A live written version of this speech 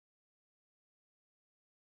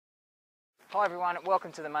Hi everyone,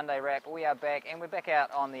 welcome to the Monday Wrap. We are back and we're back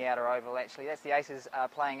out on the outer oval actually. That's the Aces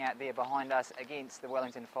playing out there behind us against the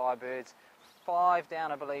Wellington Firebirds. 5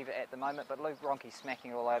 down I believe at the moment, but Luke Ronke's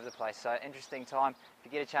smacking all over the place. So interesting time.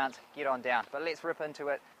 If you get a chance, get on down. But let's rip into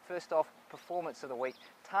it. First off, performance of the week.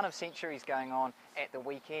 Ton of centuries going on at the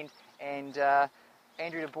weekend, and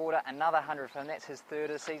Andrew de Border, another 100 for him. That's his third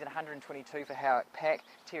of the season, 122 for Howick Pack.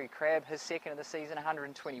 Terry Crabb, his second of the season,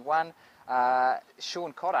 121.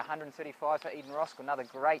 Sean Cotter, 135 for Eden Roskell, another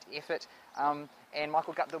great effort. And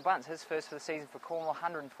Michael Guptill-Bunce, his first for the season for Cornwall,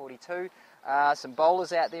 142. Some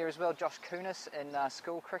bowlers out there as well. Josh Kunis in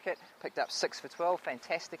school cricket picked up 6 for 12,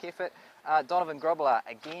 fantastic effort. Donovan Grobler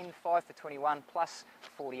again 5 for 21 plus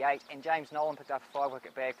 48, and James Nolan picked up a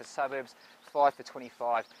 5-wicket bag for Suburbs, 5 for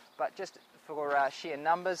 25. But just for sheer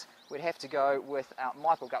numbers, we'd have to go with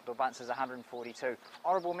Michael Guptill-Bunce's 142.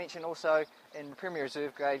 Honourable mention also in Premier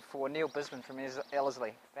Reserve grade for Neil Bisman from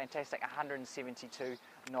Ellerslie, fantastic, 172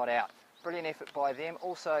 not out. Brilliant effort by them.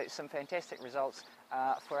 Also some fantastic results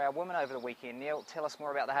for our women over the weekend. Neil, tell us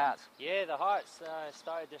more about the Hearts. Yeah, the Hearts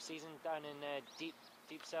started their season down in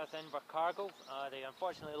deep south Invercargill. They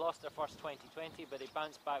unfortunately lost their first 2020, but they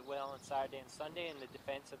bounced back well on Saturday and Sunday in the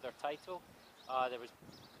defence of their title. There was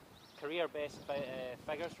career best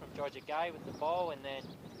figures from Georgia Guy with the ball, and then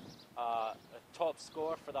a top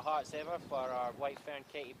score for the Hearts ever for our White Fern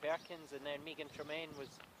Katie Perkins, and then Megan Tremaine was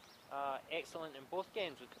excellent in both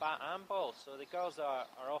games with bat and ball. So the girls are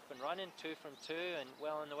off and running, 2 from 2, and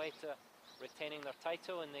well on the way to retaining their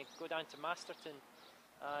title, and they go down to Masterton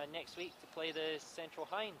next week to play the Central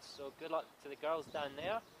Hinds. So good luck to the girls down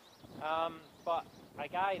there. But a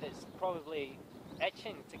guy that's probably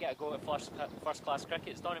itching to get a go at first class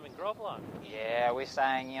cricket is Donovan Grobler. Yeah, we're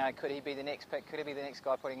saying, could he be the next pick? Could he be the next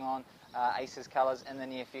guy putting on Aces colours in the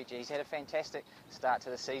near future? He's had a fantastic start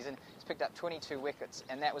to the season. He's picked up 22 wickets,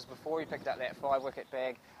 and that was before he picked up that 5-wicket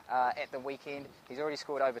bag at the weekend. He's already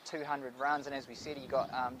scored over 200 runs, and as we said, he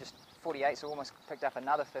got just 48, so almost picked up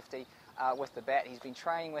another 50 with the bat. He's been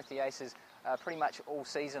training with the Aces pretty much all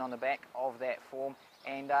season on the back of that form.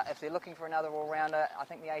 And if they're looking for another all-rounder, I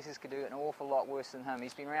think the Aces could do an awful lot worse than him.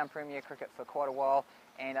 He's been around Premier Cricket for quite a while,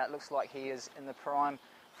 and it looks like he is in the prime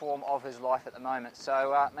form of his life at the moment.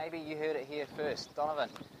 So maybe you heard it here first. Donovan,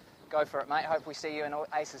 go for it, mate. Hope we see you in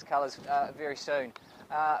Aces colours very soon.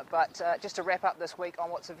 But just to wrap up this week on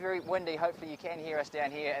what's a very windy, hopefully you can hear us down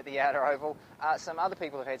here at the Outer Oval, some other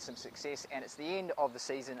people have had some success, and it's the end of the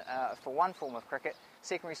season for one form of cricket,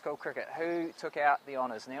 secondary school cricket. Who took out the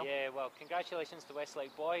honours, Neil? Yeah, well, congratulations to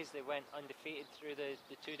Westlake boys. They went undefeated through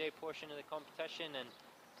the two-day portion of the competition, and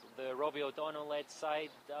the Robbie O'Donnell-led side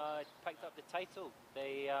picked up the title.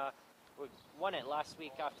 They won it last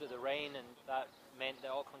week after the rain, and that meant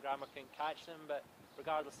that Auckland Grammar couldn't catch them, but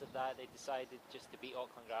regardless of that, they decided just to beat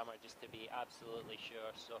Auckland Grammar, just to be absolutely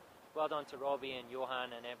sure. So well done to Robbie and Johan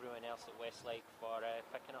and everyone else at Westlake for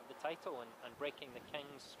picking up the title and breaking the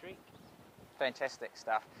King's streak. Fantastic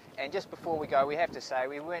stuff. And just before we go, we have to say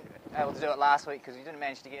we weren't able to do it last week because we didn't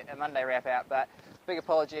manage to get a Monday wrap out, but big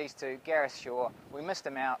apologies to Gareth Shaw. We missed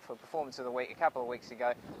him out for Performance of the Week a couple of weeks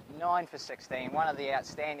ago. 9 for 16, one of the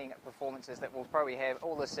outstanding performances that we'll probably have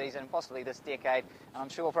all this season, possibly this decade, and I'm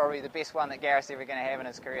sure probably the best one that Gareth's ever going to have in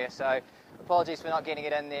his career. So apologies for not getting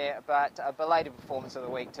it in there, but a belated Performance of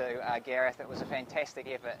the Week to Gareth. It was a fantastic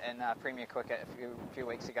effort in Premier Cricket a few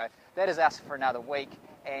weeks ago. That is us for another week,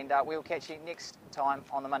 and we'll catch you next time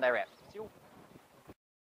on the Monday Wrap.